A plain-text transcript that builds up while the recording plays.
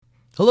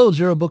Hello,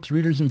 Zero Books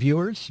readers and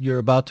viewers. You're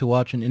about to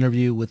watch an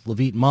interview with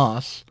Levite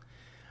Moss,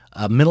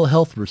 a mental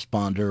health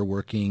responder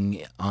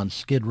working on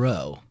Skid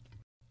Row.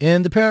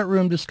 In the Parent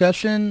Room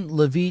discussion,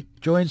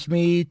 Levite joins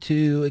me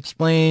to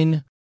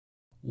explain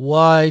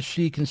why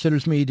she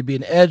considers me to be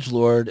an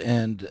edgelord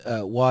and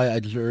why I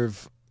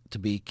deserve to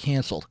be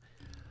canceled.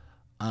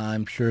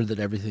 I'm sure that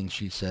everything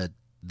she said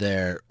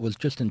there was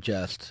just in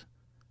jest,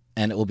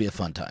 and it will be a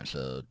fun time,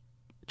 so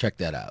check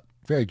that out.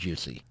 Very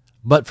juicy.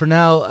 But for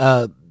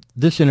now,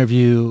 this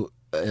interview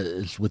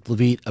is with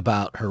Levite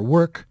about her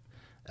work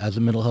as a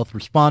mental health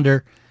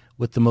responder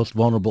with the most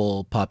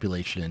vulnerable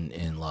population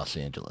in Los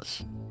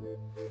Angeles.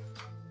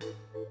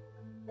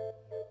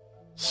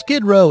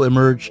 Skid Row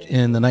emerged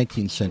in the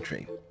 19th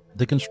century.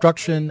 The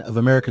construction of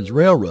America's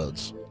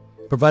railroads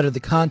provided the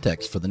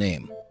context for the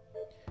name.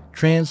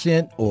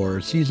 Transient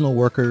or seasonal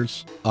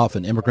workers,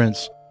 often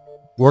immigrants,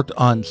 worked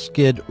on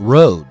skid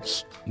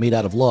roads made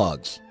out of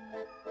logs.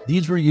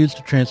 These were used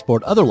to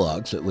transport other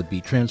logs that would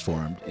be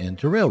transformed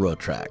into railroad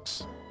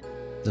tracks.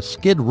 The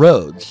skid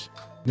roads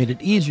made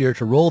it easier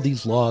to roll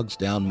these logs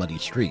down muddy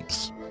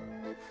streets.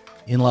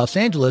 In Los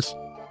Angeles,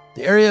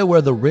 the area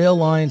where the rail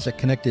lines that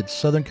connected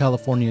Southern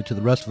California to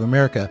the rest of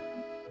America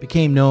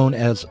became known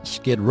as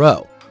Skid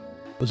Row,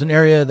 was an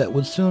area that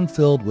was soon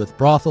filled with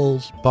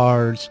brothels,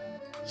 bars,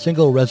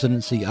 single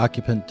residency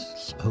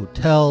occupants,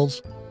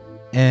 hotels,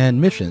 and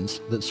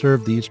missions that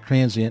served these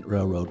transient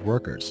railroad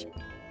workers.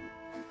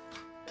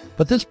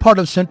 But this part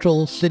of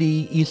Central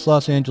City, East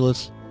Los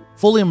Angeles,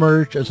 fully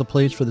emerged as a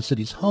place for the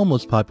city's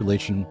homeless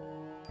population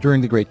during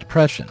the Great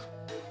Depression.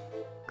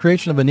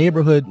 Creation of a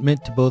neighborhood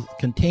meant to both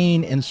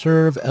contain and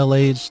serve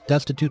LA's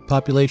destitute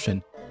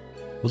population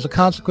was a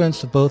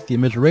consequence of both the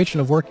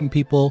immiseration of working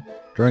people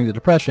during the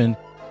Depression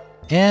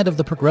and of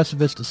the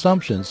progressivist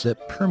assumptions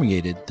that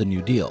permeated the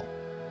New Deal.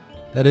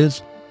 That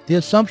is, the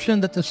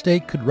assumption that the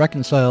state could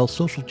reconcile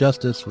social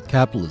justice with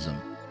capitalism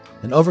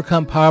and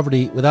overcome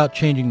poverty without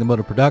changing the mode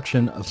of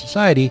production of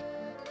society,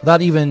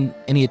 without even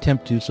any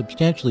attempt to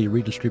substantially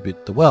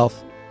redistribute the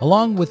wealth,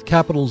 along with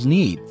capital's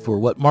need for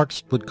what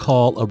Marx would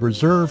call a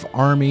reserve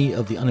army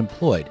of the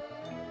unemployed,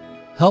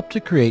 helped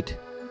to create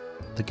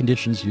the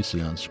conditions you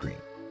see on screen.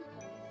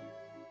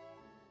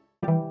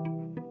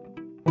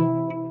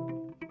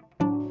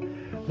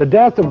 The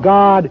death of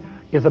God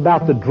is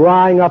about the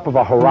drying up of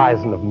a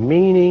horizon of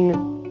meaning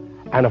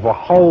and of a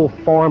whole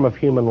form of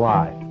human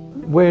life.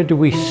 Where do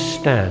we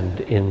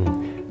stand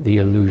in the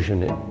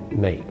illusion it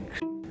makes?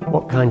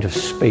 What kind of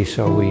space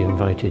are we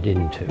invited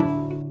into?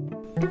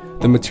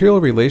 The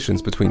material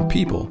relations between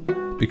people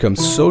become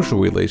social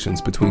relations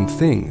between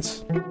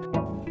things.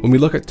 When we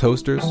look at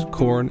toasters,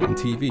 corn, and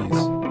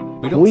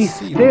TVs, we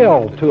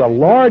still, to a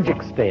large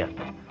extent,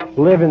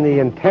 live in the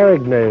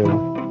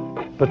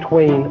interregnum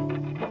between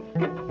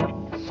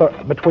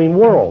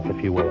worlds,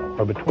 if you will,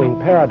 or between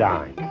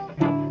paradigms.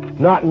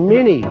 Not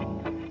many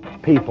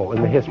people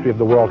in the history of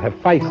the world have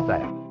faced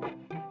that.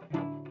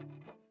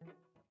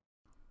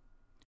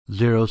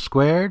 Zero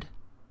Squared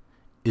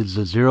is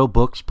the Zero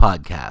Books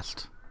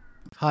podcast.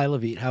 Hi,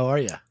 Levite. How are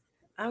you?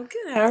 I'm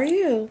good. How are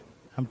you?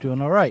 I'm doing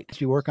all right.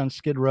 You work on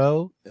Skid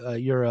Row.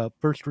 You're a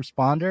first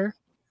responder.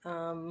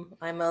 I'm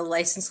a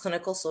licensed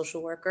clinical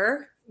social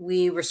worker.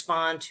 We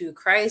respond to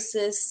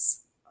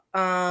crisis,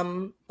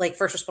 like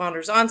first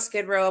responders on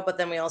Skid Row, but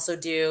then we also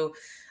do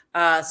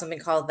something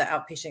called the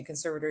outpatient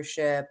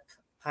conservatorship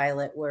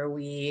pilot, where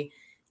we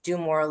do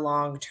more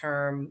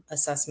long-term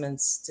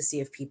assessments to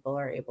see if people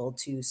are able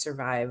to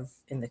survive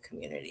in the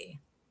community.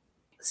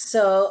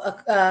 So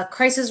a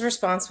crisis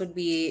response would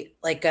be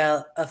like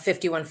a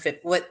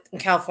 5150, what in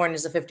California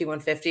is a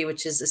 5150,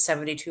 which is a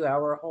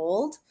 72-hour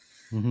hold,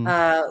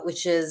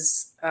 which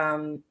is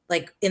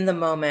like in the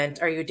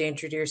moment, are you a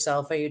danger to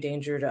yourself? Are you a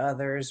danger to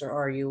others? Or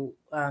are you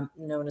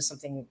known as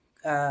something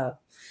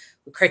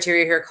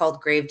criteria here called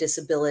grave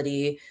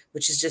disability,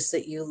 which is just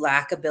that you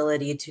lack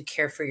ability to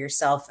care for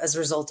yourself as a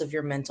result of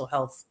your mental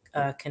health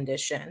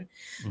condition.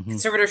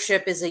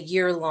 Conservatorship is a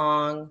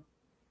year-long,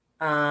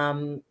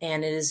 and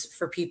it is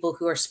for people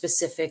who are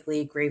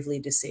specifically gravely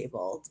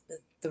disabled.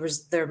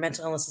 Their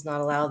mental illness does not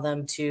allow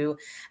them to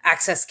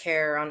access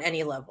care on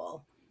any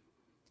level.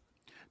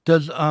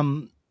 Does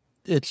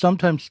it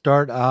sometimes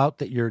start out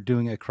that you're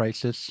doing a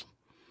crisis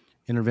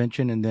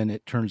intervention and then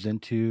it turns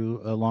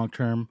into a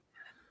long-term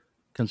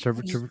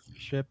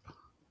conservatorship?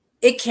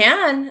 It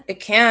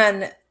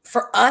can.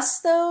 For us,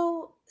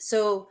 though,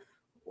 so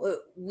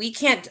we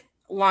can't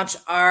launch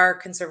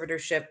our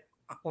conservatorship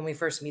when we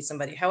first meet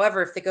somebody.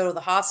 However, if they go to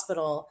the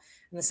hospital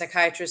and the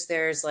psychiatrist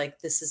there is like,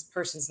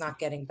 person's not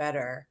getting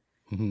better,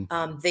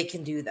 they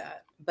can do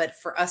that. But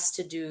for us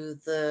to do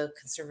the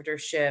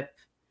conservatorship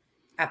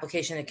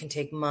application, it can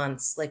take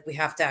months. Like we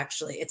have to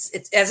actually, it's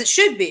as it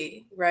should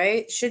be,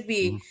 right? It should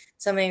be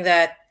something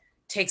that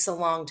takes a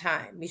long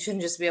time. You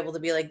shouldn't just be able to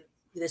be like,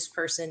 this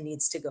person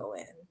needs to go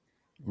in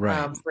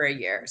for a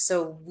year.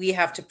 So we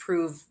have to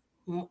prove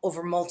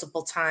over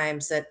multiple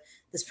times that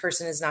this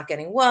person is not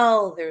getting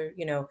well.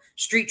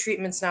 Street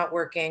treatment's not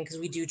working, because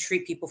we do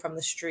treat people from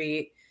the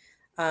street.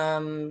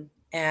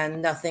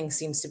 and nothing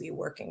seems to be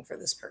working for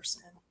this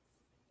person.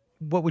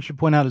 What we should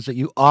point out is that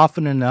you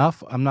often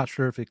enough, I'm not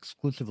sure if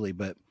exclusively,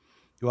 but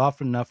you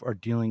often enough are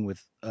dealing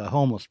with a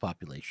homeless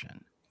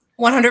population.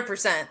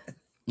 100%.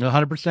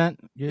 100%?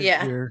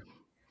 Yeah.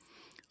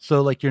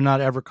 So like you're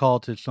not ever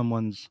called to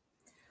someone's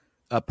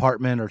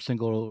apartment or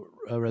single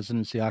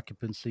residency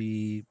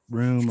occupancy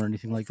room or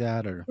anything like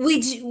that? Or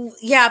We do,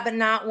 yeah, but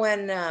not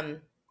when,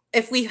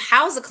 if we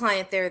house a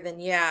client there, then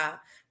yeah.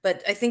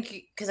 But I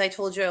think because I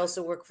told you I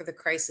also work for the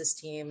crisis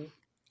team.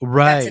 That's a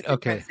right.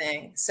 different Okay.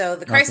 thing. So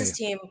the Okay. crisis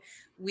team,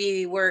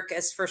 we work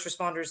as first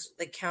responders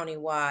like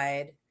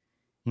countywide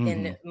Mhm.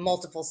 in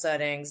multiple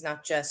settings,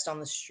 not just on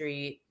the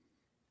street.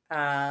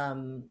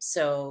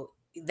 So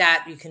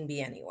that you can be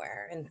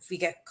anywhere. And we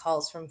get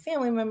calls from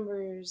family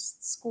members,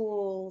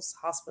 schools,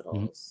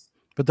 hospitals.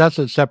 But that's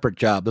a separate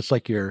job. That's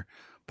like your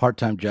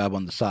part-time job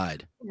on the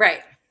side.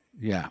 Right.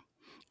 Yeah.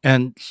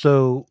 And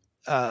so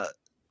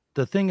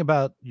the thing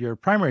about your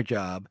primary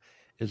job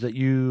is that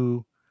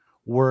you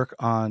work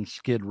on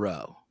Skid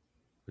Row,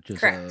 which is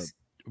Correct.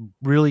 a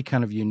really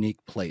kind of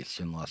unique place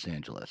in Los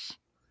Angeles,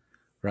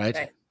 right?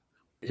 Right.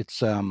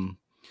 It's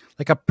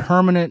like a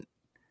permanent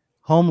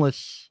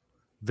homeless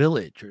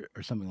village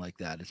or something like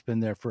that. It's been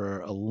there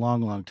for a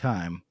long, long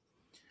time.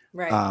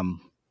 Right.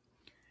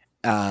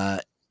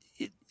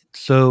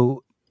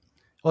 So,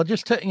 well,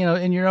 just to,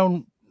 in your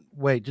own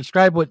way,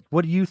 describe what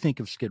do you think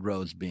of Skid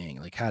Row as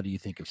being? Like, how do you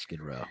think of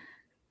Skid Row?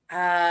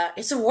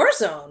 It's a war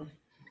zone.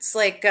 It's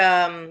like we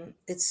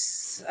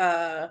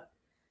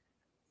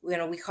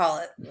call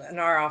it in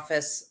our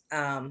office.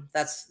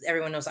 That's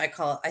everyone knows. I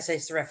say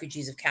it's the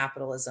refugees of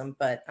capitalism,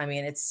 but I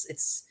mean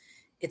it's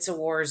a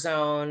war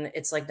zone.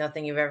 It's like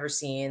nothing you've ever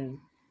seen.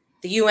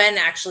 The UN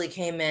actually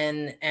came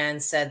in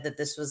and said that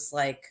this was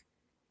like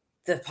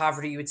the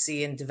poverty you would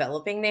see in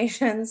developing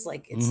nations.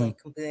 Like it's like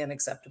completely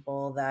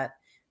unacceptable that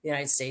the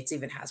United States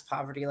even has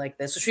poverty like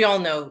this, which we all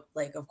know,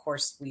 like, of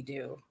course we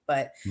do,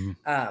 but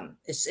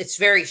it's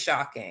very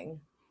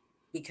shocking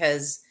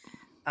because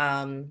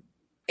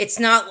it's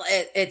not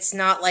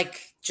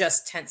like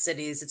just tent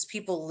cities. It's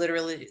people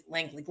literally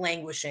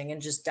languishing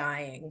and just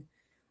dying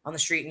on the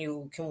street, and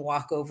you can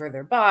walk over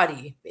their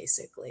body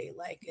basically.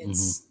 Like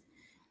it's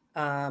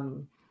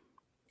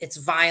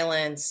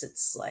violence.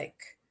 It's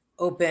like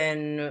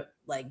open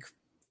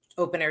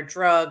air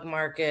drug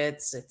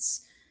markets.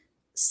 It's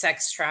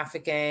sex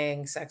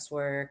trafficking, sex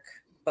work,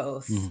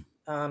 both.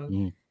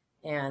 And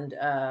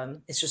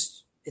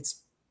it's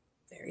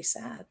very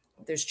sad.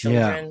 There's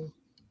children,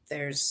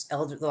 there's a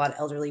lot of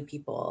elderly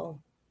people.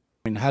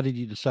 I mean, how did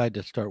you decide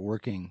to start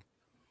working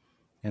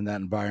in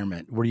that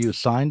environment? Were you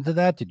assigned to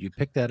that? Did you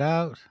pick that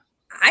out?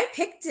 I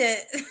picked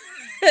it.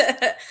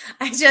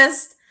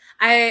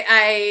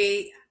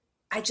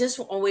 I just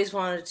always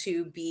wanted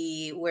to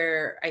be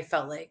where I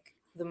felt like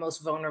the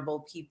most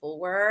vulnerable people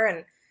were.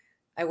 And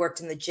I worked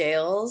in the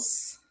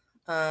jails,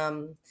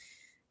 and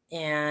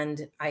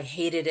I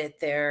hated it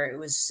there. It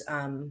was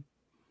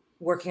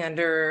working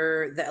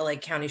under the LA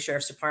County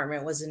Sheriff's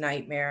Department was a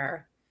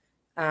nightmare.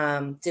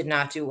 Did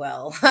not do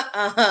well.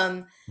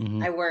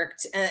 I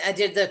worked and I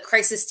did the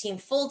crisis team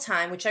full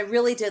time, which I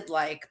really did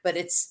like, but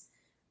it's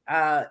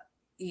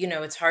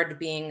it's hard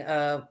being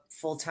a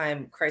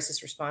full-time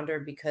crisis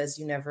responder because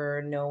you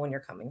never know when you're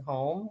coming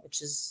home,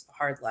 which is a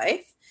hard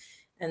life.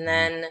 And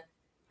then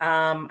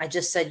I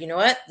just said, you know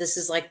what, this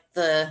is like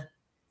I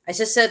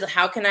just said,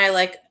 how can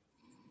I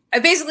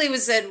basically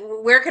said,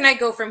 where can I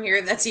go from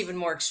here that's even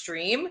more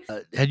extreme?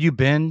 Had you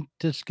been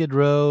to Skid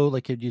Row?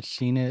 Like, had you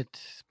seen it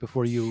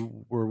before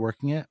you were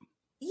working it?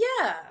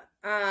 Yeah.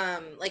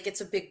 Like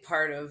it's a big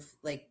part of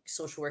like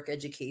social work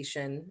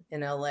education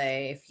in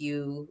LA. If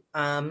you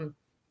are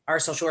a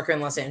social worker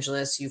in Los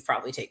Angeles, you've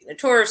probably taken a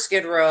tour of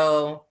Skid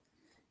Row.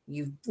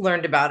 You've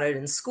learned about it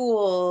in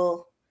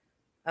school.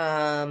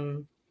 I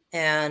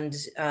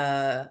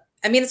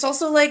mean, it's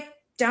also like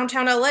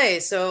downtown LA.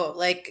 So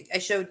like I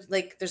showed,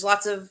 like there's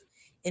lots of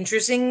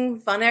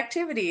interesting, fun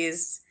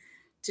activities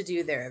to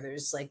do there.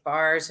 There's like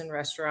bars and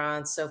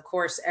restaurants. So of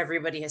course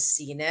everybody has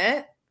seen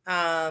it.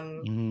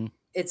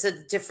 It's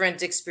a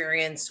different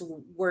experience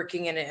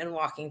working in it and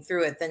walking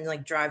through it than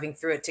like driving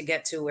through it to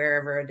get to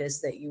wherever it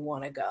is that you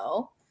want to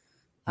go.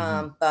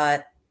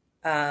 But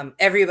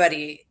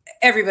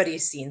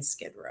everybody's seen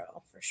Skid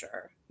Row for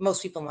sure.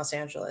 Most people in Los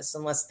Angeles,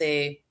 unless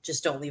they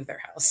just don't leave their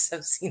house,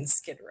 have seen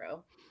Skid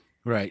Row.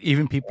 Right.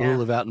 Even people who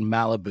live out in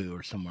Malibu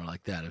or somewhere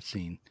like that have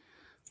seen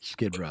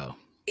Skid Row.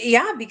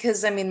 Yeah,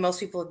 because I mean, most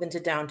people have been to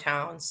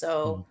downtown.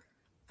 So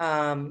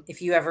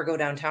if you ever go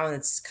downtown,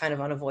 it's kind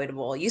of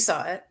unavoidable. You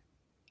saw it.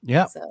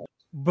 Yeah. So.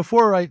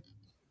 Before I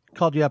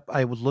called you up,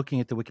 I was looking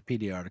at the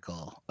Wikipedia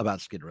article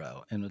about Skid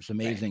Row, and it's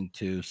amazing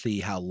to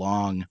see how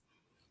long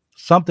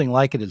something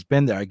like it has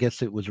been there. I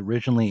guess it was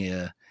originally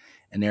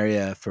an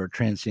area for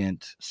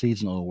transient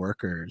seasonal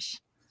workers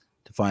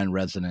to find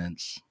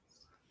residence,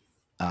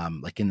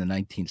 like in the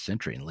 19th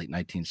century, in the late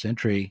 19th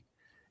century.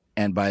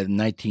 And by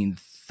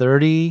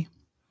 1930,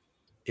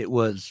 it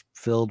was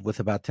filled with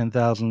about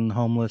 10,000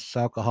 homeless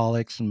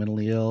alcoholics and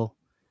mentally ill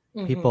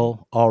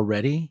people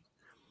already.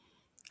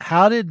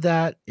 How did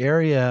that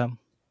area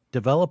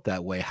develop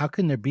that way? How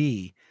can there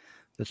be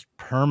this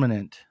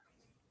permanent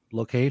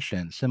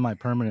location,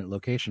 semi-permanent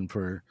location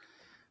for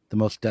the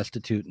most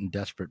destitute and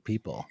desperate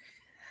people?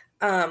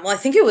 Well, I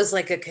think it was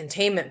like a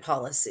containment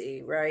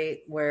policy, right?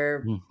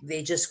 Where Mm,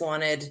 they just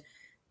wanted,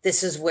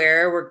 this is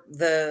where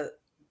the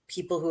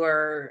people who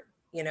are,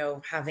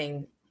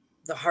 having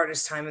the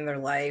hardest time in their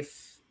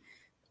life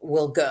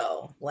will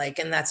go. Like,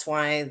 and that's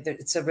why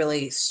it's a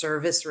really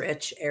service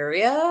rich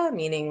area,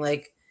 meaning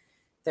like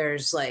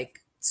there's like,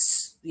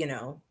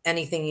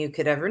 anything you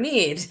could ever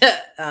need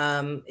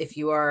if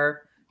you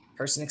are a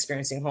person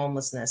experiencing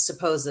homelessness,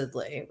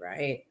 supposedly,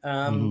 right?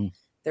 mhm.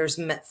 There's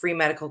free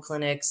medical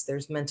clinics,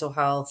 there's mental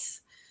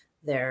health,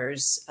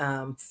 there's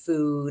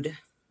food.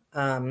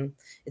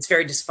 It's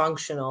very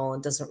dysfunctional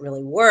and doesn't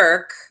really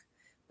work,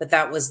 but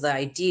that was the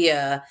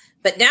idea.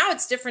 But now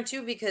it's different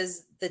too,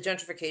 because the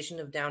gentrification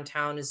of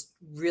downtown is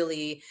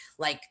really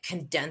like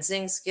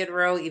condensing Skid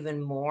Row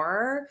even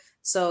more.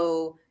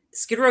 So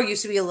Skid Row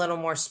used to be a little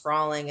more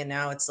sprawling, and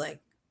now it's like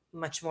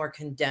much more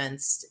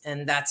condensed.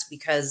 And that's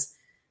because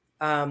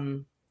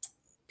um,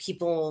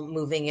 people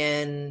moving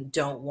in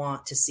don't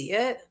want to see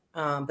it,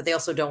 but they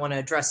also don't want to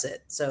address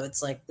it. So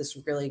it's like this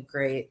really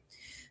great,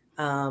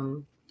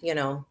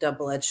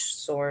 double-edged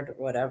sword or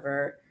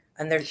whatever.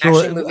 And they're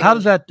actually So moving. how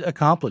does that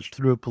accomplished?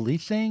 Through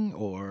policing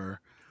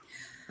or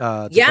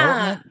Yeah,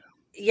 development?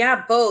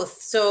 yeah,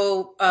 both.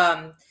 So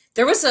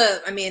there was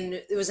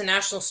it was a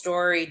national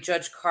story.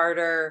 Judge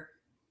Carter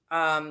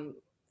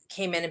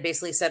came in and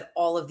basically said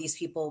all of these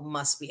people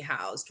must be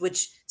housed,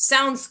 which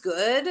sounds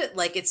good.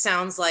 Like it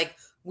sounds like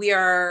we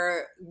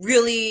are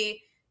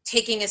really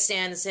taking a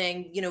stand and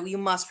saying, you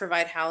must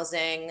provide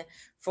housing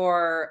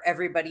for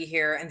everybody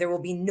here, and there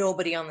will be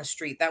nobody on the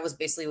street. That was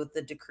basically what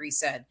the decree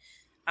said.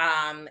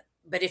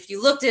 But if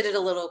you looked at it a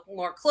little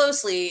more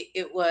closely,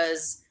 it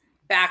was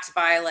backed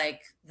by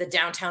like the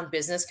Downtown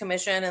Business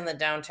Commission and the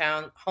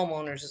Downtown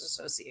Homeowners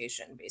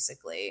Association,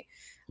 basically,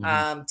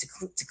 Mhm.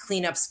 to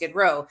clean up Skid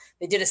Row.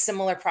 They did a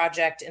similar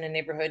project in a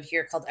neighborhood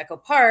here called Echo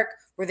Park,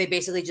 where they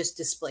basically just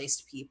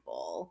displaced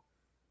people.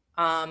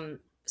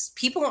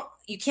 People,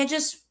 you can't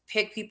just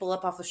pick people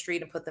up off the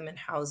street and put them in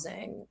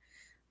housing.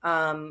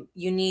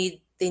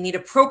 They need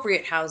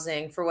appropriate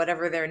housing for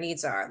whatever their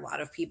needs are. A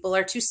lot of people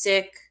are too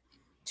sick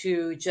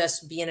to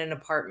just be in an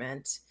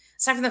apartment.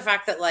 Aside from the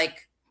fact that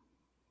like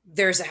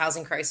there's a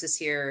housing crisis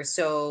here,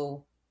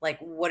 so like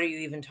what are you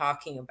even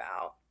talking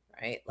about,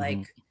 right?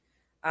 Mhm.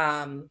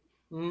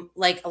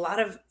 Like a lot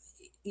of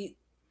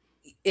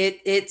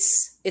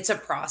it's a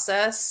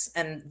process,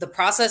 and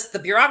the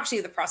bureaucracy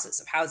of the process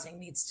of housing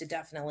needs to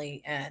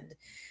definitely end.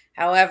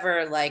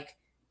 However, like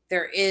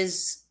there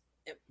is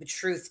a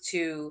truth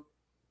to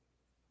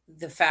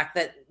the fact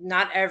that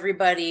not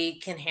everybody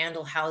can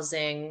handle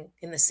housing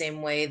in the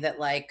same way that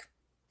like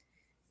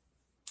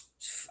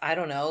I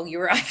don't know, you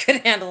or I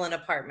could handle an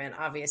apartment.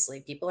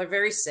 Obviously, people are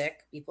very sick,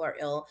 people are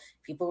ill,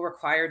 people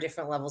require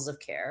different levels of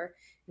care,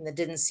 and that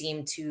didn't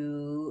seem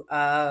to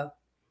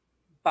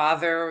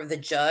bother the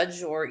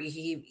judge, or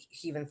he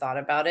even thought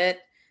about it.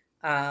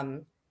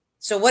 Um,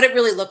 so what it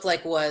really looked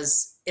like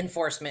was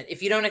enforcement.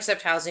 If you don't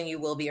accept housing, you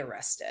will be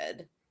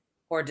arrested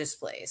or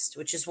displaced,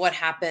 which is what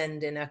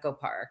happened in Echo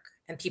Park.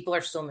 And people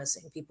are still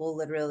missing. People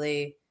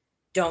literally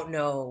don't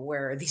know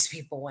where these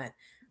people went.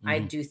 I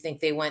Mhm. do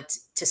think they went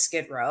to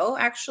Skid Row,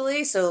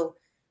 actually. So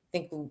I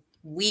think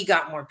we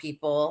got more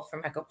people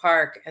from Echo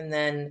Park. And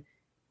then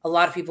a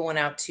lot of people went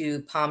out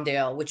to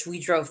Palmdale, which we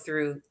drove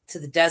through to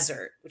the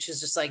desert, which is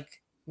just like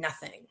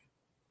nothing.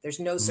 There's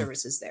no Mhm.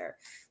 services there.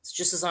 It's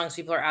just as long as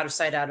people are out of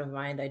sight, out of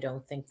mind, I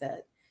don't think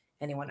that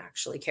anyone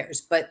actually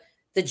cares. But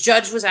the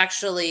judge was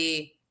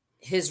actually,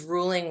 his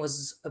ruling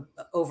was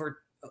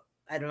over.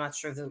 I'm not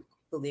sure the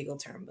legal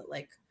term, but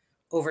like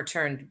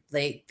overturned.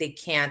 They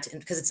can't,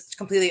 because it's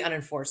completely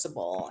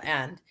unenforceable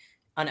and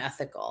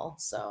unethical.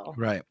 So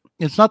Right.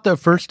 It's not the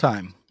first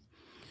time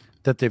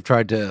that they've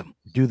tried to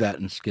do that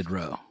in Skid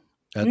Row.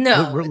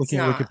 no, We're it's looking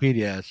at not.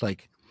 Wikipedia. It's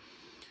like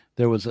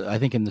there was, I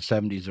think, in the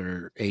 70s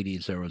or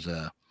 80s, there was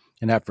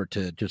an effort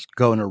to just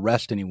go and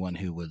arrest anyone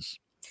who was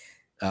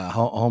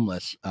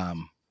homeless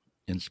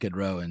in Skid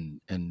Row,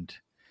 and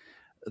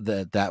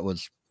that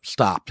was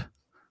stopped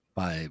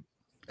by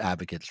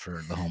advocates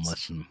for the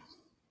homeless. And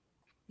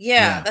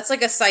Yeah, yeah, that's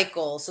like a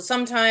cycle. So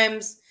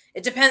sometimes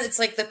it depends. It's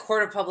like the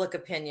court of public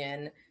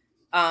opinion.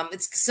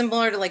 It's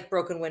similar to like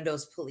broken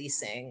windows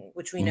policing,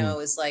 which we hmm know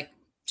is like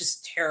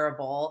just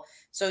terrible.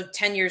 So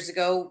 10 years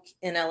ago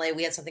in LA,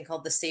 we had something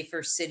called the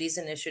Safer Cities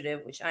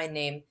Initiative, which I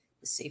named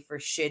the Safer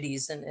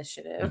Shitties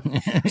Initiative,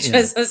 which yeah,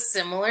 was a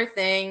similar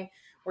thing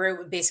where it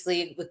would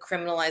basically would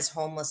criminalize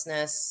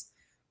homelessness,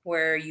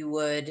 where you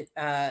would,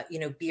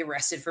 be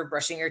arrested for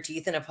brushing your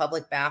teeth in a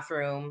public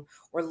bathroom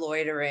or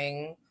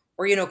loitering,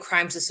 or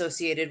crimes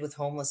associated with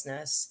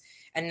homelessness.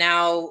 And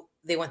now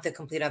they went the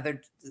complete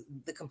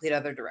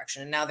other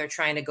direction, and now they're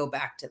trying to go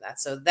back to that.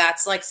 So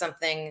that's like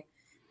something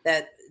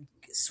that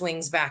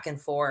swings back and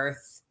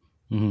forth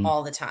hmm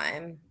all the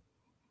time.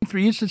 For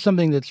you, said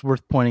something that's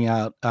worth pointing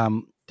out.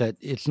 that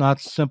it's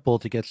not simple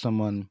to get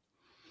someone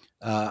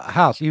a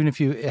house, even if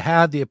you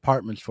had the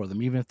apartments for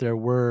them, even if there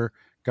were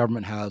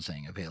government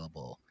housing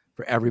available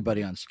for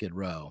everybody on Skid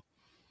Row.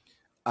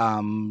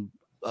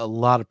 A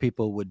lot of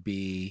people would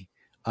be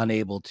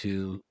unable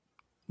to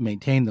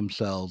maintain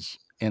themselves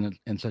in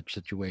such a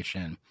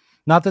situation.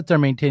 Not that they're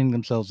maintaining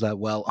themselves that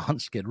well on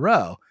Skid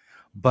Row,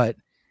 but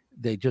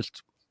they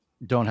just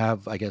don't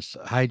have, I guess,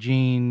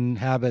 hygiene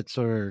habits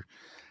or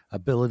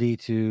ability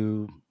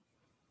to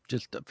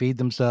just feed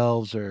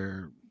themselves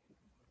or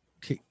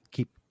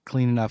keep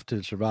clean enough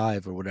to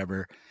survive or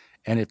whatever.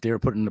 And if they were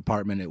put in an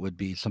apartment, it would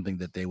be something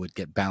that they would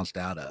get bounced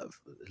out of.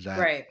 Is that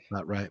Right.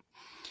 not right?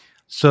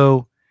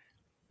 So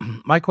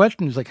my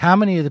question is, like, how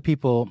many of the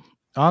people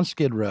on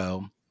Skid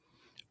Row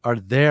are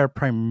there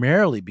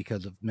primarily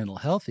because of mental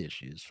health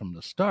issues from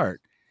the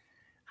start?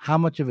 How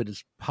much of it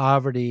is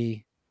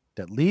poverty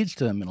that leads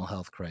to a mental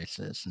health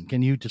crisis? And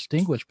can you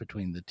distinguish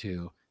between the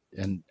two?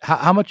 And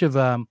how much of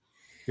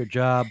your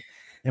job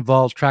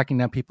involves tracking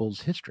down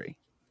people's history?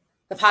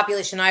 The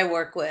population I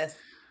work with,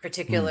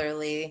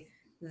 particularly,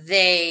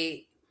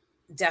 they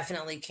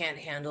definitely can't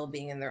handle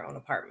being in their own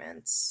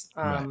apartments.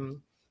 Right.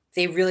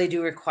 They really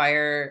do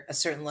require a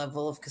certain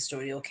level of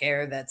custodial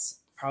care that's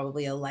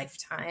probably a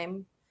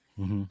lifetime,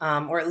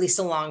 or at least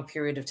a long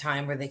period of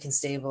time where they can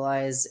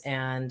stabilize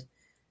and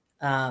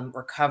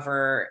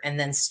recover and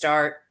then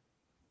start,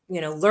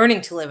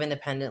 learning to live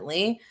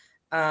independently.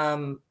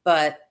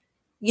 But,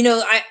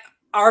 I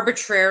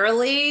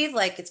arbitrarily,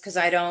 like, it's because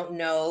I don't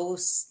know,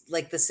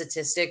 like, the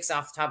statistics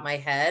off the top of my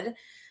head.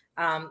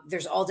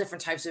 There's all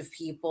different types of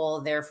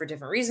people there for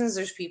different reasons.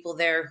 There's people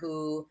there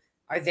who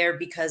are there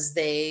because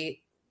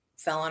they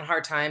fell on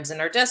hard times and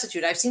are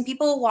destitute. I've seen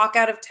people walk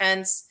out of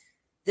tents.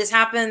 This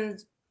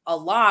happened a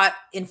lot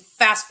in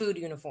fast food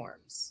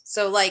uniforms.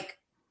 So, like,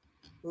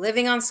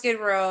 living on Skid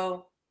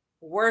Row,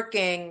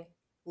 working,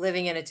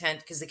 living in a tent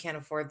because they can't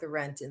afford the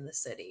rent in the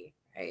city,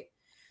 right?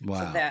 Wow.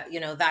 So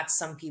that, that's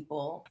some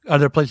people. Are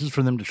there places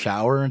for them to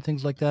shower and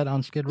things like that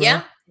on Skid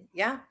Row?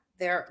 Yeah,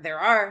 there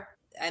are.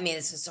 I mean,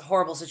 it's just a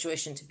horrible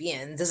situation to be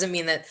in. It doesn't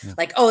mean that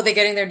like, oh, they're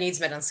getting their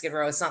needs met on Skid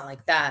Row. It's not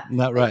like that.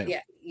 Not right.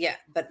 Yeah.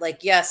 But,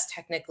 like, yes,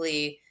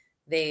 technically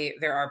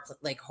there are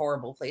like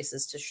horrible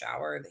places to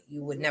shower that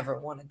you would never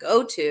want to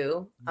go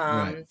to.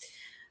 Right.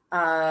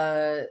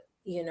 So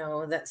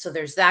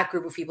there's that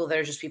group of people that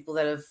are just people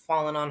that have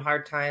fallen on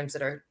hard times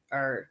that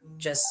are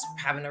just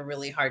having a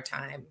really hard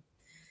time.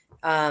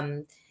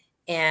 And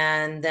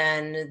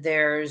then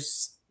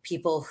there's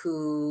people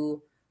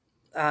who,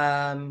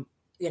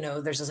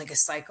 there's like a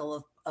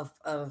cycle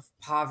of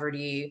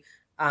poverty,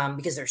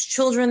 because there's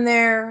children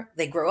there,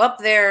 they grow up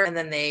there, and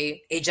then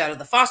they age out of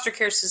the foster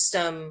care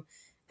system,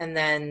 and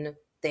then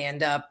they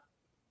end up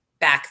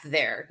back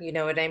there. You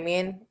know what I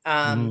mean?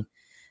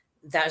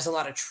 There's a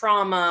lot of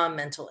trauma,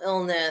 mental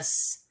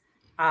illness.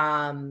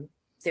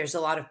 There's a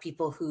lot of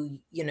people who,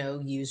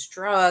 use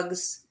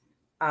drugs.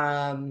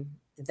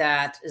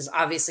 That is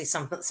obviously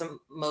some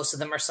most of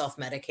them are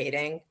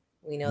self-medicating.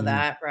 We know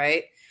that,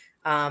 right?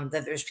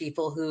 That there's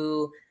people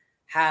who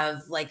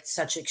have, like,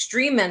 such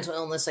extreme mental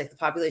illness, like the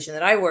population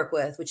that I work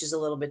with, which is a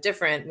little bit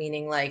different,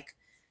 meaning, like,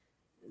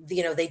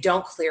 they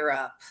don't clear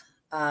up.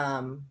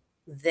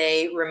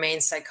 They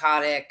remain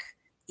psychotic,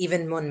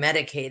 even when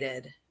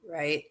medicated,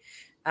 right?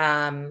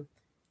 And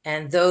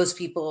those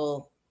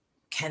people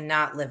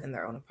cannot live in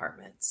their own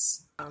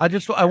apartments.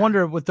 I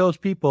wonder, with those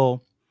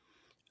people,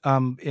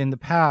 in the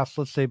past,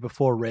 let's say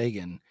before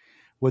Reagan,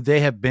 would they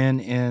have been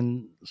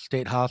in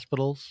state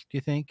hospitals, do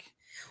you think?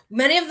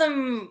 Many of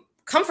them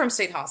come from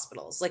state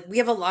hospitals. Like, we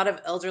have a lot of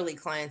elderly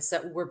clients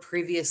that were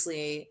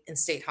previously in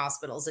state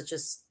hospitals.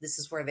 This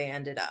is where they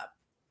ended up.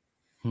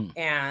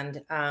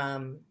 And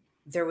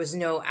there was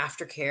no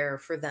aftercare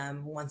for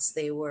them once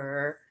they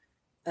were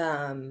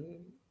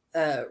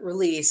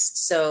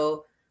released.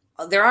 So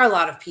there are a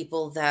lot of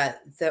people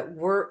that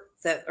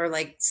are,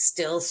 like,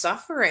 still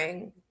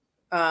suffering.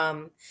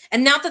 And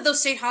not that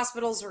those state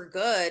hospitals were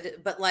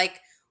good, but, like,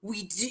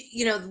 we do,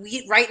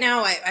 we right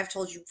now, I've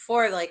told you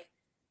before, like,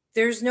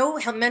 there's no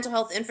mental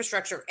health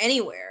infrastructure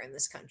anywhere in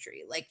this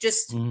country. Like,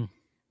 just,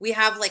 we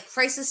have, like,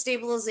 crisis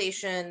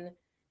stabilization.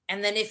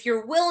 And then if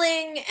you're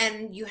willing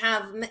and you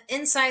have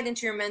insight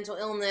into your mental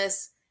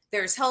illness,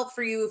 there's help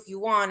for you if you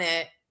want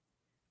it.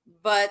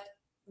 But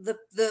the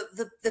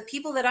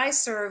people that I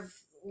serve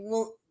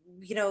will,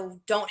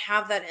 don't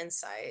have that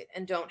insight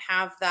and don't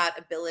have that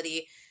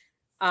ability.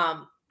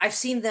 I've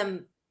seen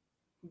them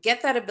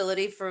get that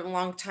ability for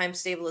long time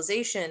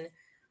stabilization.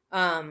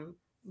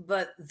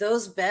 But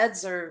those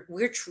beds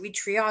we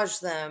triage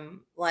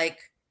them,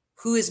 like,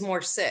 who is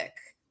more sick.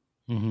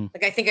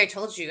 Like, I think I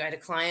told you, I had a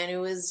client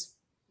who was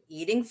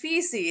eating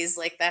feces,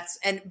 like,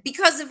 and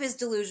because of his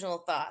delusional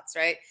thoughts,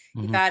 right?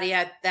 He thought he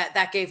had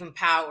that gave him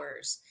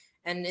powers.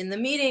 And in the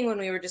meeting, when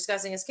we were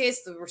discussing his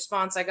case, the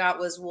response I got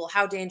was, well,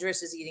 how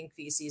dangerous is eating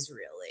feces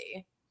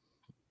really?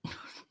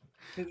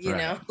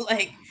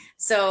 Like,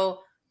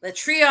 so the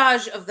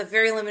triage of the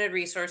very limited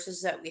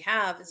resources that we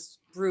have is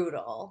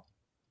brutal.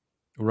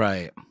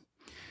 Right.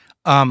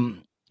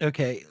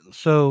 Okay.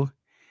 So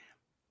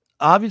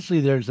obviously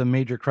there's a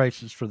major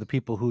crisis for the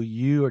people who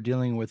you are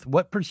dealing with.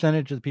 What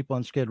percentage of the people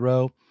on Skid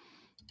Row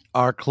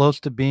are close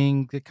to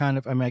being the kind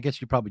of, I mean, I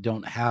guess you probably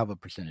don't have a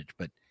percentage,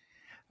 but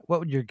what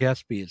would your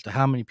guess be as to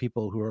how many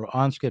people who are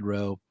on Skid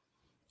Row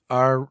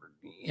are,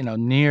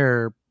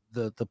 near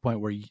the point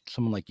where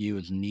someone like you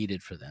is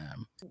needed for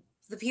them?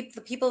 The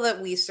people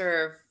that we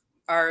serve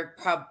are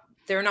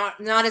they're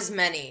not as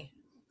many.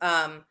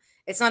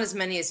 It's not as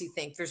many as you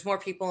think. There's more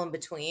people in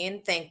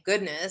between, thank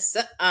goodness.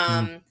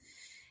 But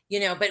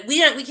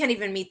we can't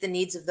even meet the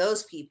needs of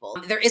those people.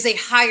 There is a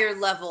higher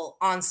level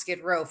on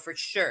Skid Row for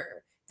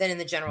sure than in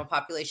the general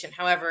population.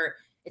 However,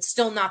 it's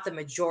still not the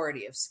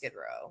majority of Skid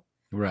Row.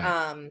 Right.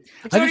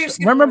 I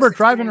just remember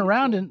driving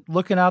around and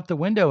looking out the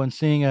window and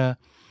seeing a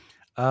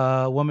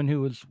woman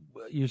who was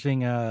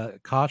using a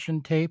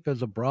caution tape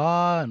as a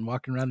bra and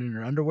walking around in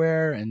her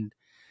underwear, and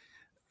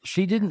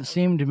she didn't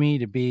seem to me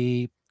to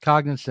be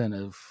cognizant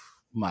of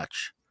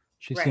much.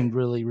 She seemed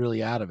really,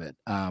 really out of it.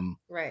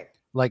 Right.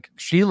 Like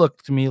she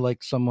looked to me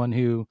like someone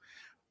who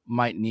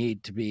might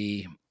need to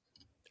be,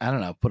 I don't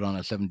know, put on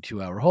a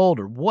 72-hour hold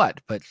or what,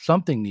 but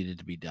something needed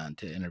to be done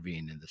to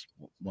intervene in this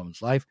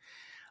woman's life.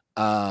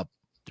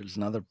 There's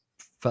another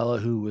fellow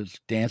who was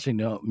dancing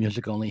to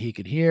music only he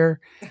could hear.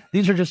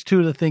 These are just two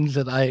of the things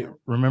that I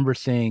remember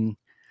seeing.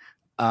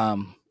 I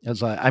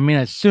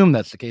assume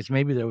that's the case.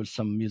 Maybe there was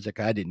some music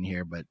I didn't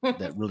hear, but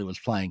that really was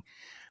playing.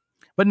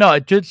 But no,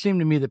 it did seem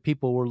to me that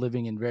people were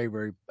living in very,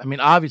 very,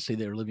 obviously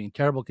they were living in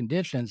terrible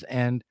conditions,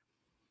 and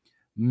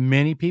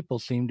many people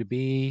seem to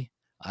be,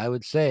 I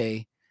would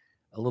say,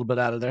 a little bit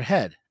out of their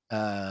head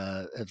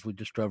as we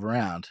just drove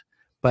around.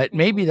 But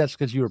maybe that's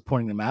because you were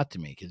pointing them out to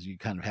me, because you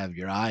kind of have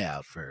your eye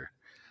out for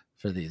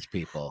these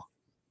people.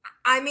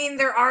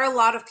 There are a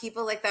lot of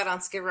people like that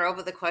on Skid Row,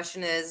 but the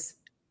question is,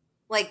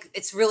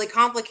 it's really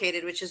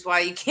complicated, which is why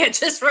you can't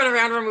just run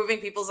around removing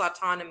people's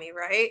autonomy,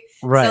 right?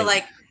 Right. So,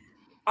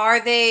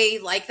 are they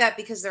like that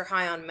because they're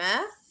high on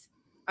meth?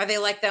 Are they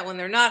like that when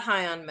they're not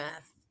high on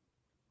meth?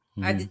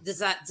 Mm-hmm.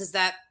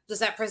 Does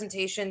that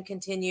presentation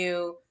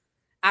continue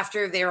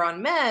after they're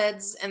on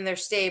meds and they're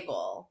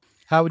stable?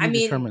 How would you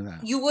determine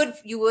that? You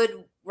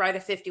would write a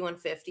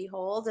 5150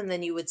 hold, and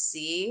then you would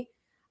see.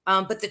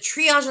 But the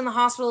triage in the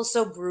hospital is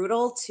so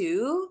brutal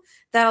too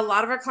that a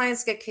lot of our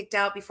clients get kicked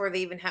out before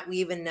we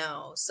even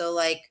know. So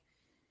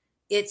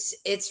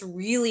it's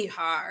really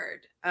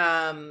hard.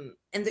 And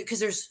because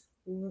there's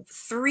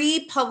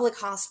 3 public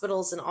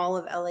hospitals in all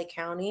of LA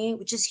County,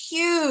 which is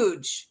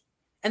huge.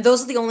 And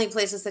those are the only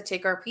places that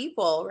take our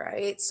people,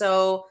 right?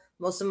 So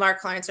most of our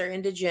clients are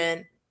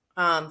indigent.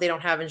 They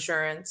don't have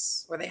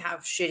insurance, or they have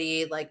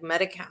shitty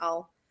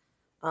Medi-Cal.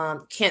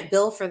 Can't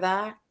bill for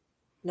that.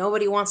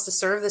 Nobody wants to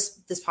serve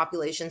this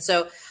population.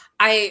 So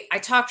I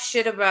talk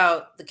shit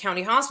about the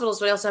county hospitals,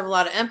 but I also have a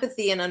lot of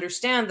empathy and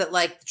understand that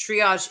the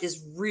triage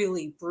is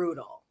really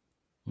brutal.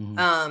 Mm-hmm.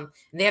 And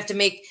they have to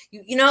make,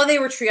 they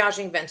were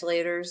triaging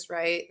ventilators,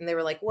 right? And they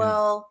were like,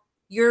 well,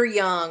 you're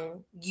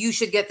young, you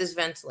should get this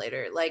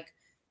ventilator.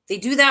 They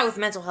do that with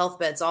mental health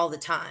beds all the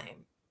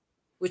time,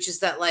 which is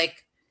that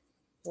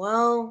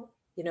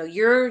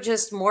you're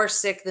just more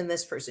sick than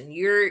this person.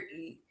 You're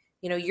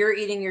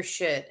eating your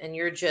shit and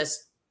you're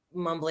just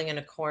mumbling in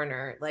a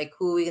corner.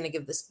 Who are we going to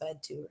give this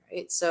bed to?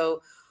 Right.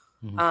 So,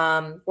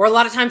 or a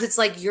lot of times it's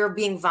you're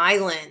being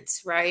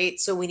violent, right?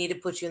 So we need to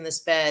put you in this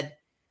bed.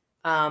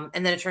 And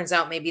then it turns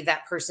out maybe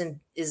that person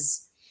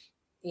is,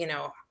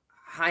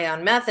 high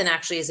on meth and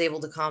actually is able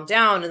to calm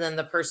down. And then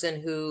the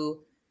person who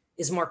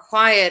is more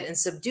quiet and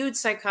subdued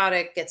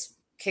psychotic gets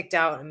kicked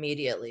out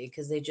immediately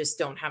because they just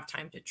don't have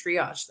time to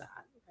triage that.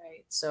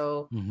 Right.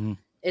 So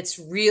it's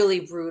really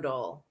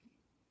brutal,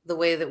 the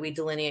way that we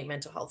delineate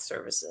mental health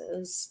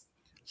services.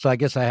 So I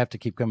guess I have to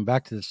keep coming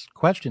back to this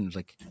question.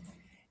 It's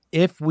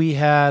if we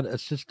had a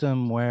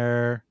system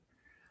where,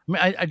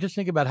 I just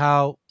think about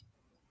how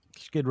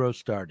Skid Row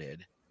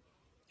started.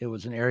 It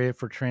was an area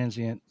for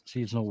transient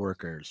seasonal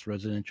workers,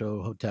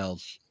 residential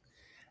hotels.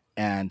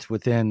 And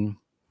within,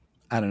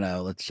 I don't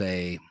know, let's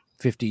say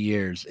 50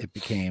 years, it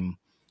became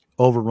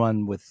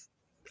overrun with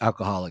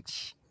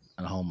alcoholics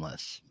and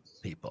homeless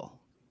people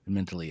and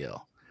mentally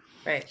ill.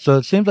 Right. So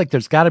it seems like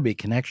there's got to be a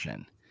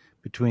connection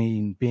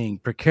between being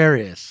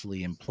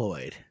precariously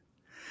employed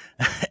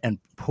and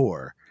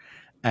poor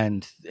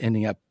and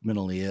ending up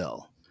mentally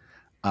ill.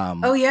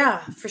 Oh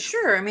yeah, for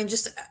sure.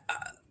 Just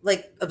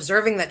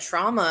observing that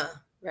trauma,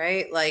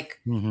 right?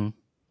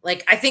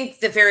 I think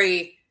the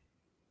very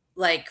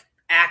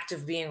act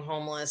of being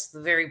homeless, the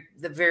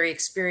very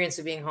experience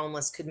of being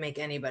homeless could make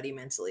anybody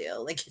mentally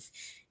ill.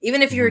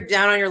 Even if you're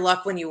down on your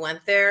luck when you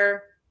went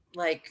there,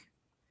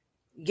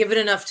 give it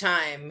enough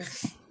time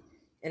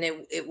and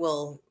it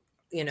will,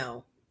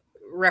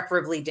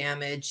 irreparably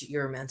damage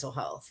your mental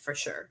health for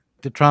sure.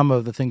 The trauma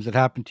of the things that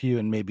happened to you,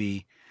 and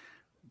maybe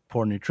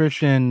poor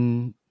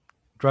nutrition,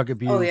 drug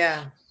abuse. Oh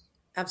yeah,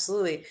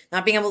 absolutely.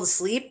 Not being able to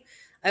sleep.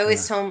 I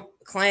always tell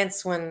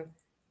clients when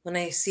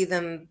I see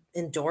them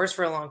indoors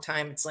for a long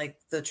time, it's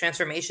the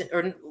transformation,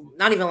 or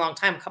not even a long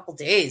time, a couple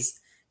days,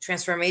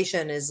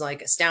 transformation is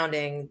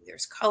astounding.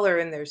 There's color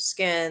in their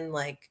skin.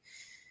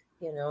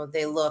 You know,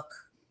 they look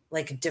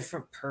like a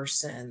different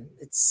person.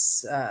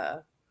 It's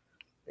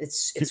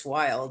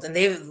wild, and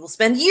they will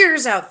spend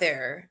years out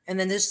there, and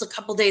then just a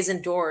couple days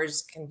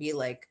indoors can be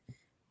like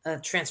a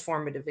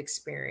transformative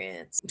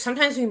experience.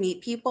 Sometimes we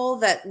meet people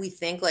that we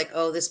think like,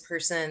 oh, this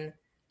person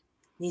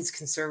needs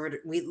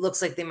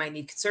looks like they might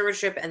need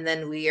conservatorship, and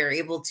then we are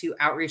able to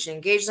outreach and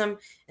engage them,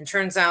 and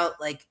turns out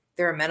like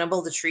they're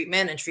amenable to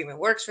treatment and treatment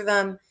works for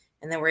them,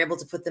 and then we're able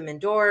to put them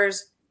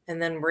indoors,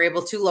 and then we're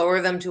able to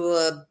lower them to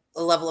a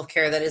level of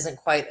care that isn't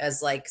quite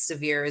as like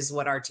severe as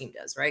what our team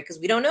does, right? Because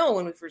we don't know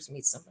when we first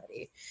meet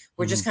somebody.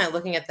 We're just kind of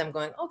looking at them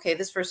going, okay,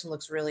 this person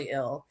looks really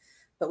ill,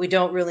 but we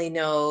don't really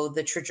know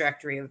the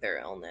trajectory of their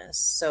illness.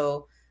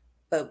 So,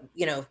 but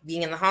you know,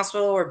 being in the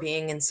hospital or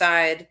being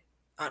inside,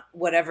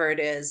 whatever it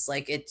is,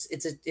 like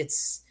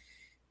it's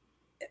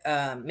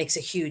makes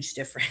a huge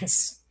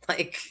difference.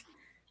 Like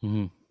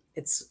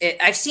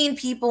I've seen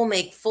people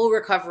make full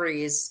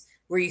recoveries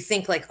where you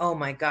think like, oh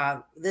my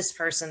God, this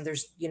person,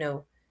 there's, you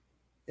know,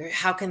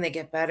 how can they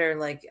get better?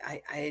 Like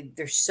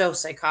they're so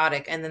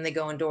psychotic. And then they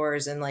go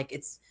indoors and like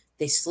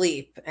they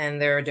sleep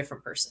and they're a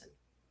different person.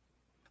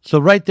 So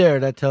right there,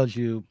 that tells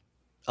you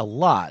a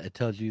lot. It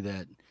tells you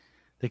that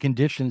the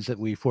conditions that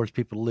we force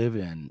people to live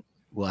in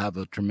will have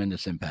a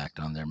tremendous impact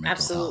on their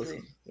mental health.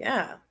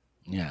 Yeah.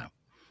 Yeah.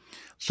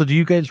 So do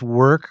you guys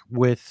work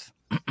with,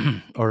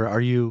 or are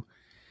you,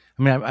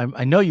 I mean,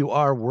 I know you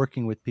are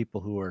working with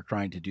people who are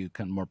trying to do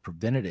kind of more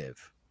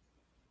preventative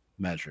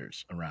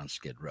measures around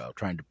Skid Row,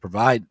 trying to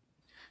provide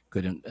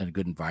a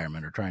good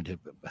environment, or trying to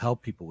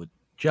help people with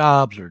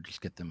jobs or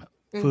just get them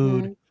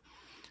food.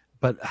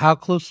 But how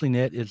closely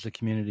knit is the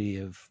community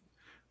of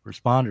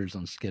responders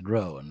on Skid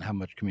Row, and how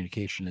much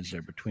communication is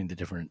there between the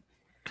different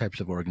types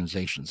of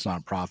organizations,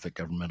 nonprofit,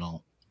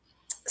 governmental?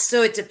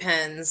 So it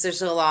depends.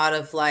 There's a lot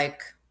of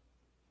like,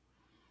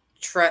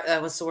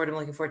 what's the word I'm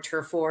looking for?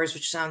 Turf wars,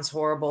 which sounds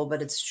horrible,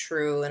 but it's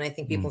true. And I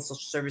think people in social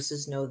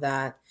services know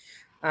that.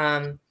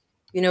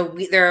 You know,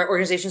 there are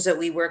organizations that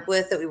we work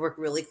with that we work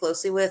really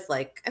closely with.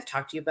 Like I've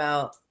talked to you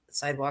about the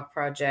Sidewalk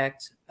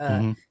Project,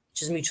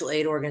 which is a mutual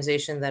aid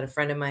organization that a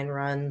friend of mine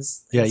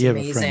runs. Yeah, it's you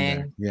amazing. Have a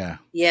friend there.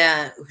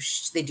 Yeah.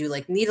 They do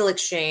like needle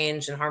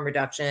exchange and harm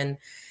reduction.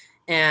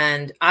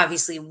 And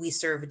obviously we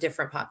serve a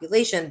different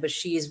population, but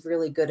she's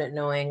really good at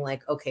knowing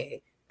like,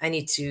 okay, I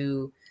need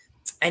to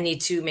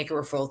make a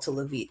referral to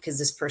Levite because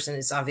this person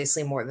is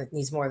obviously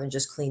needs more than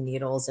just clean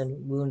needles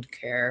and wound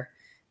care.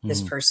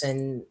 This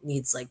person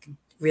needs like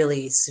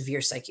really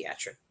severe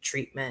psychiatric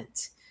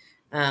treatment.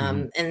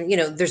 And, you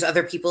know, there's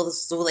other people,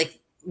 so like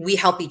we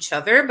help each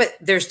other, but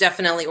there's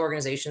definitely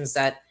organizations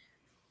that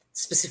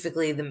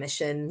specifically the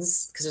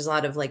missions, because there's a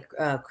lot of like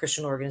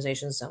Christian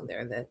organizations down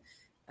there that,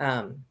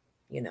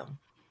 you know,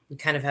 we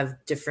kind of have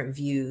different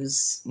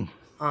views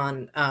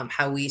on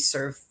how we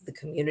serve the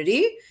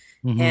community.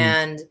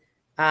 And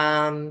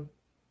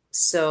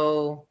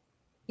so,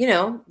 you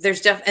know,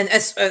 there's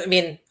I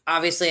mean,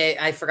 obviously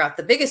I forgot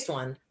the biggest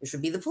one, which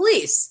would be the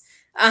police.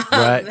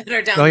 That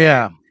are down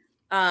there,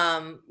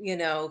 you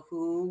know,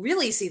 who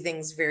really see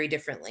things very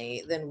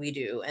differently than we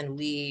do. And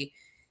we,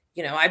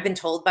 you know, I've been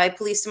told by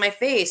police to my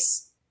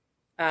face,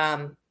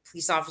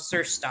 police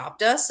officer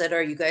stopped us, said,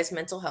 "Are you guys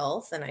mental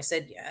health?" And I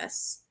said,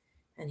 "Yes."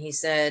 And he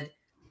said,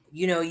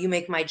 "You know, you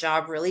make my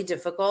job really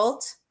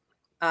difficult.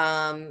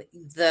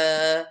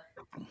 The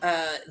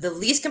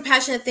least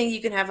compassionate thing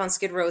you can have on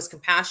Skid Row is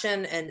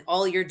compassion. And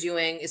all you're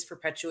doing is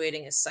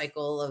perpetuating a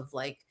cycle of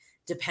like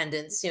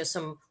dependence, you know,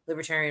 some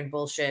libertarian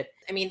bullshit."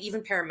 I mean,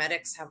 even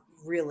paramedics have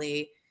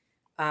really,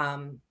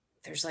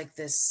 there's like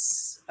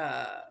this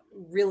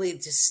really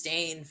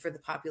disdain for the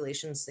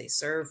populations they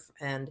serve,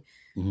 and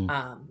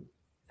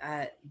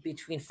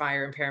between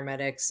fire and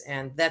paramedics.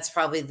 And that's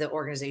probably the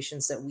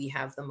organizations that we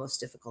have the most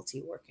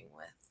difficulty working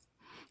with.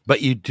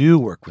 But you do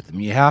work with them.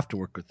 You have to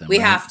work with them. We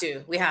have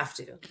to.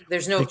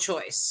 There's no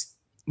choice.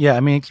 Yeah. I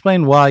mean,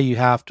 explain why you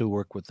have to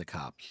work with the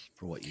cops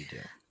for what you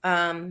do.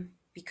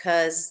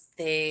 Because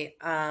they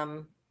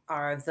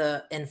are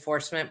the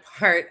enforcement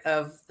part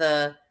of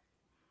the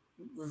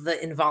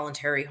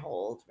involuntary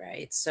hold,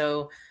 right?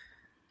 So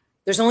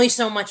there's only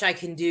so much I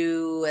can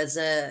do as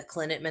a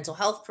clinic mental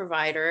health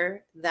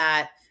provider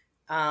that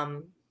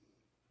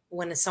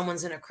when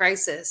someone's in a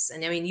crisis,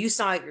 and I mean, you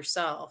saw it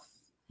yourself,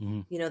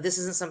 you know, this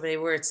isn't somebody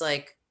where it's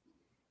like,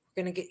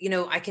 we're going to get, you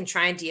know, I can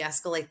try and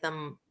de-escalate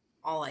them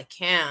all I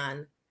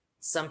can.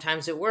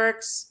 Sometimes it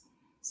works.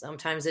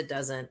 Sometimes it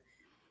doesn't.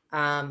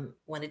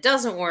 When it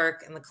doesn't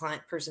work and the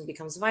person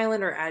becomes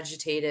violent or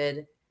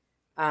agitated,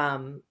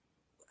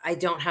 I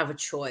don't have a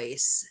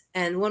choice.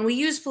 And when we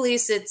use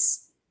police,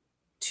 it's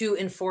to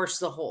enforce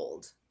the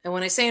hold. And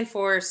when I say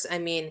enforce, I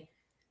mean,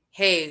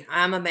 hey,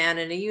 I'm a man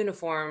in a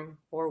uniform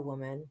or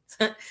woman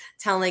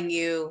telling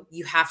you,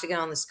 you have to get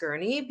on this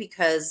gurney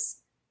because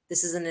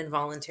this is an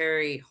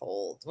involuntary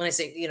hold. When I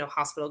say, you know,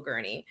 hospital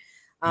gurney,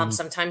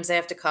 sometimes they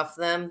have to cuff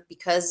them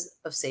because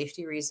of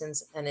safety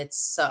reasons, and it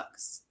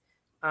sucks.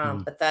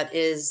 But that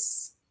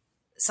is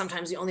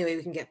sometimes the only way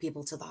we can get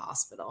people to the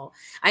hospital.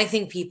 I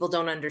think people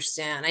don't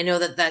understand. I know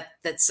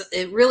that's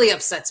it really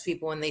upsets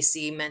people when they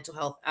see mental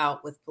health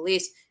out with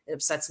police. It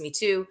upsets me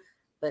too,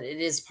 but it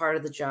is part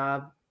of the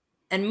job.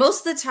 And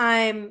most of the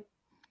time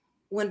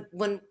when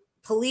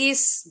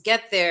police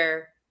get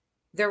there,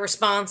 their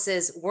response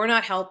is, we're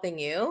not helping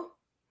you.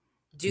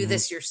 Do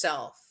this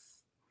yourself.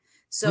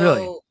 So,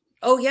 Really?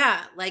 oh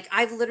yeah. Like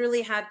I've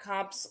literally had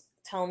cops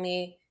tell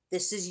me,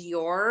 this is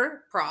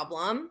your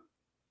problem.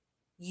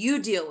 You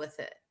deal with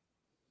it.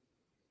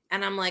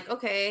 And I'm like,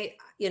 okay,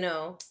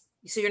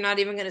 so you're not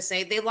even going to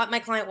say, they let my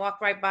client walk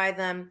right by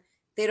them.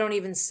 They don't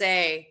even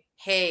say,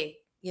 hey,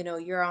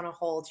 you're on a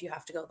hold. You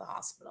have to go to the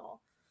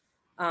hospital.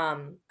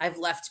 I've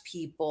left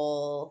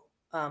people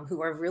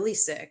who are really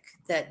sick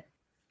that,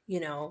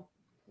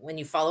 when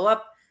you follow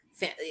up,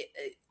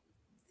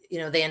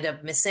 they end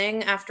up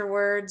missing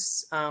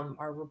afterwards.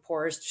 Our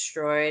rapport is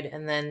destroyed.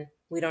 And then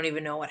we don't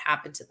even know what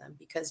happened to them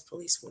because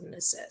police wouldn't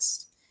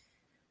assist.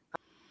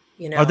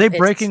 Are they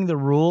breaking the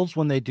rules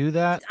when they do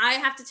that? I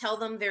have to tell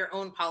them their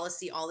own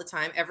policy all the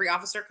time. Every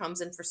officer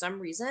comes in for some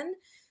reason.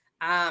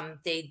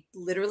 They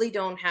literally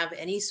don't have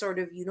any sort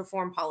of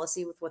uniform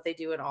policy with what they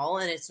do at all.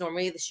 And it's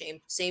normally the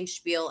same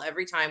spiel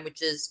every time,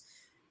 which is,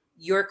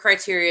 your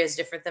criteria is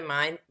different than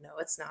mine. No,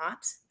 it's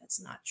not.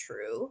 That's not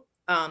true.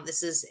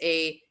 This is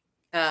a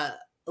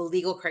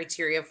legal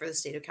criteria for the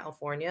state of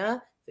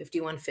California,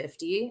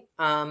 5150.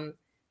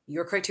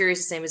 Your criteria is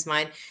the same as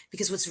mine,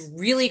 because what's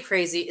really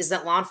crazy is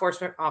that law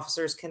enforcement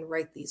officers can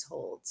write these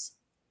holds.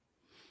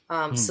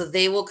 So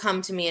they will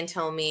come to me and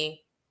tell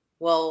me,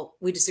 well,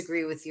 we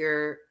disagree with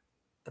your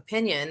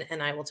opinion.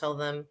 And I will tell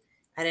them,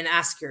 I didn't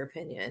ask your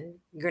opinion.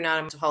 You're not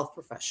a mental health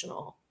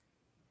professional.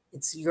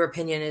 Your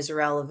opinion is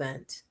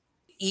irrelevant.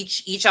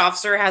 Each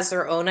officer has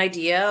their own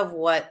idea of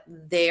what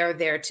they are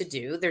there to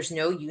do. There's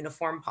no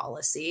uniform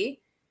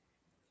policy.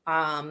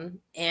 And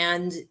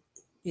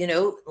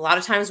a lot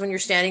of times when you're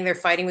standing there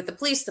fighting with the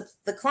police,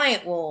 the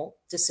client will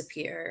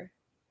disappear,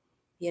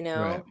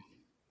 Right.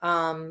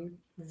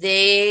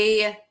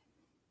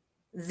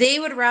 They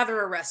would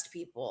rather arrest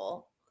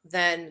people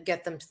than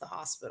get them to the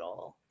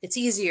hospital. It's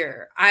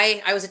easier.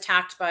 I was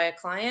attacked by a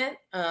client,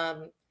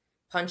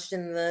 punched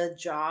in the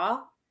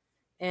jaw,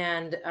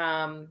 and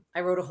I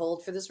wrote a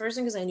hold for this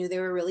person because I knew they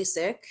were really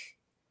sick.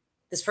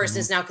 This person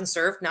is now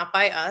conserved, not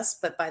by us,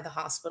 but by the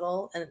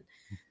hospital. And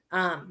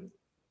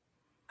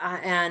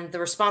the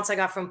response I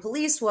got from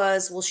police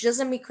was, well, she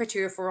doesn't meet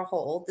criteria for a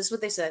hold. This is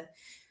what they said.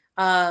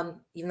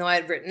 Even though I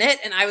had written it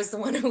and I was the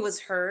one who was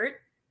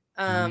hurt.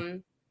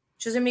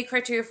 She doesn't meet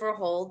criteria for a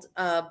hold.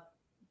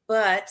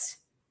 But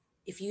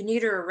if you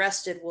need her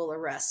arrested, we'll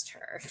arrest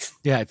her.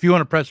 Yeah, if you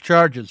want to press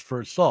charges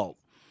for assault.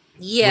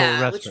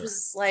 Yeah, which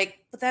was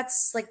but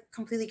that's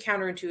completely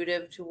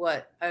counterintuitive to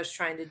what I was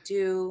trying to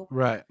do.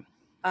 Right.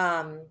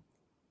 And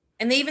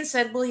they even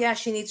said, well, yeah,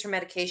 she needs her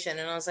medication.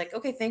 And I was like,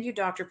 okay, thank you,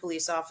 Dr.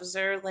 Police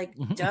Officer.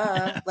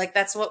 Duh.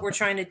 That's what we're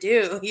trying to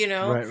do,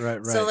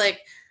 Right. So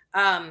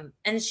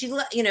and she,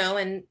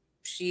 and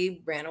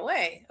she ran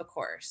away, of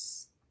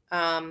course.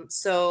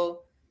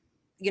 So,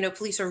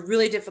 police are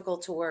really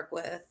difficult to work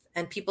with.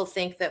 And people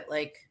think that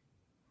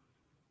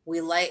we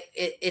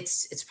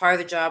it's part of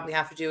the job. We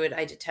have to do it.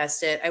 I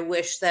detest it. I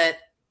wish that,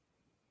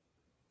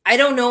 I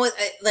don't know.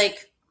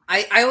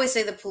 I always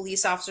say the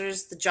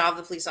job of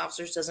the police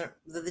officers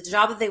the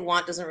job that they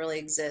want doesn't really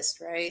exist,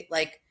 right?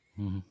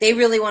 They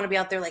really want to be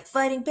out there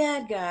fighting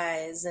bad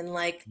guys and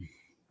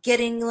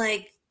getting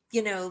the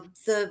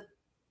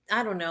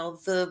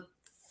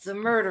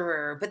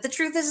murderer. But the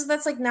truth is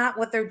that's not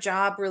what their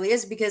job really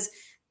is, because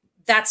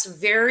that's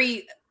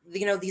very,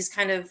 these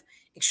kind of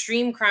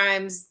extreme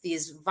crimes,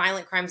 these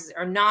violent crimes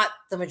are not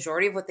the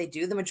majority of what they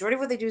do. The majority of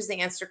what they do is they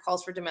answer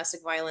calls for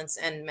domestic violence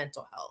and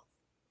mental health.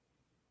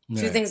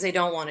 Two things they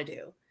don't want to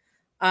do.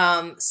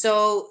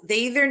 So they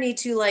either need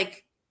to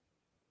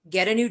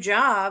get a new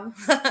job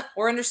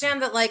or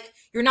understand that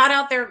you're not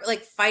out there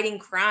fighting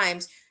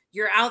crimes.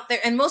 You're out there,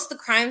 and most of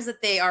the crimes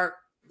that they are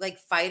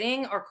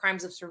fighting are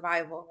crimes of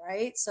survival,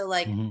 right? So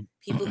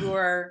people who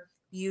are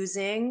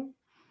using,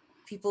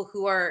 people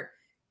who are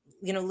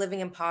living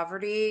in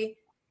poverty,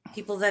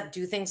 people that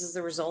do things as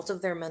a result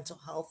of their mental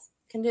health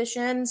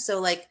condition.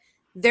 So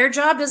their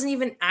job doesn't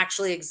even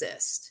actually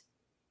exist.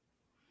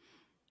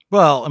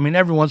 Well, I mean,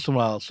 every once in a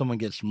while, someone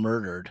gets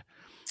murdered,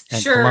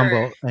 and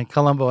sure.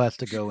 Columbo has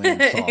to go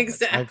in and solve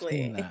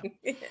exactly. it. I've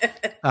seen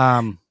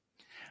that.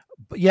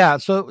 But yeah,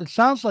 so it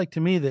sounds like to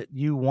me that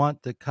you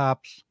want the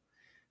cops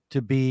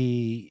to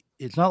be.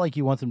 It's not like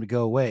you want them to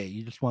go away.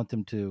 You just want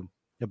them to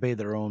obey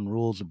their own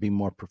rules and be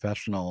more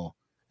professional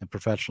and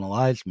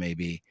professionalized,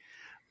 maybe,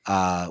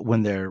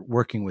 when they're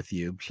working with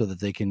you, so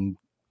that they can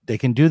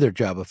do their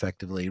job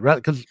effectively. Right?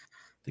 Because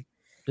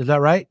is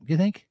that right? Do you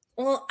think?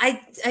 Well,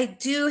 I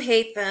do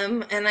hate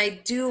them, and I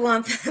do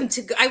want them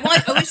to go. I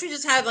wish we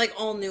just had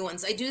all new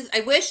ones. I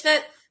wish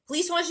that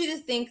police want you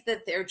to think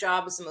that their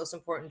job is the most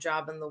important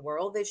job in the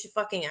world. They should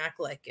fucking act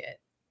like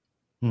it,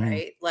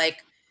 right?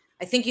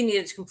 I think you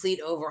need a complete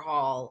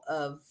overhaul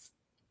of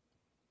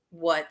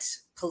what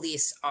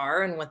police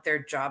are and what their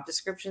job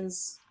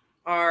descriptions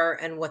are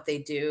and what they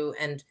do,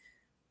 and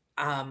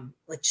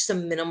like just a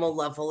minimal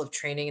level of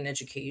training and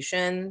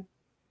education.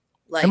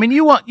 Like, I mean,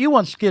 you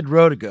want Skid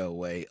Row to go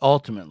away.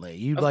 Ultimately,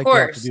 you'd like to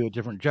have to do a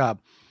different job,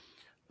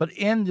 but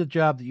in the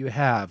job that you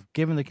have,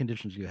 given the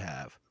conditions you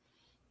have,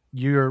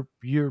 your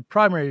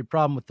primary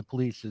problem with the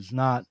police is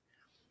not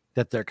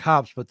that they're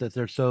cops, but that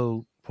they're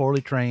so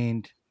poorly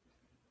trained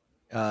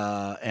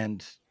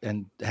and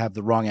have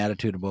the wrong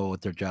attitude about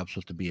what their job's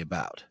supposed to be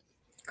about.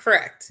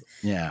 Correct.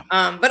 Yeah.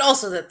 But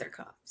also that they're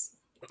cops.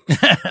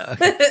 Well,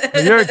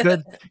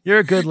 you're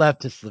a good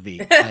leftist,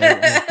 Levine.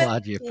 I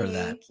applaud you for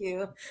that. Thank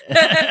you.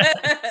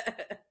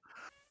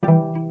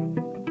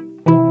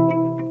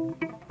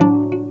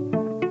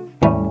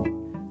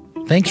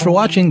 Thanks for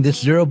watching this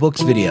Zero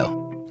Books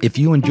video. If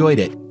you enjoyed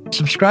it,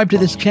 subscribe to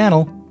this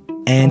channel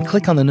and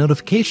click on the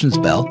notifications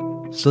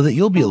bell so that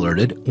you'll be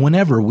alerted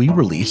whenever we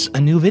release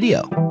a new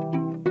video.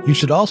 You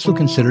should also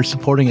consider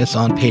supporting us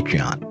on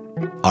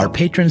Patreon. Our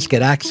patrons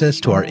get access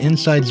to our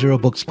Inside Zero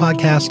Books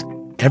podcast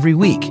every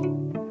week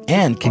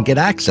and can get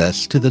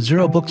access to the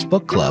Zero Books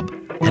Book Club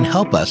and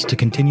help us to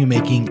continue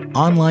making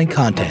online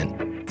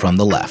content from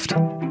the left.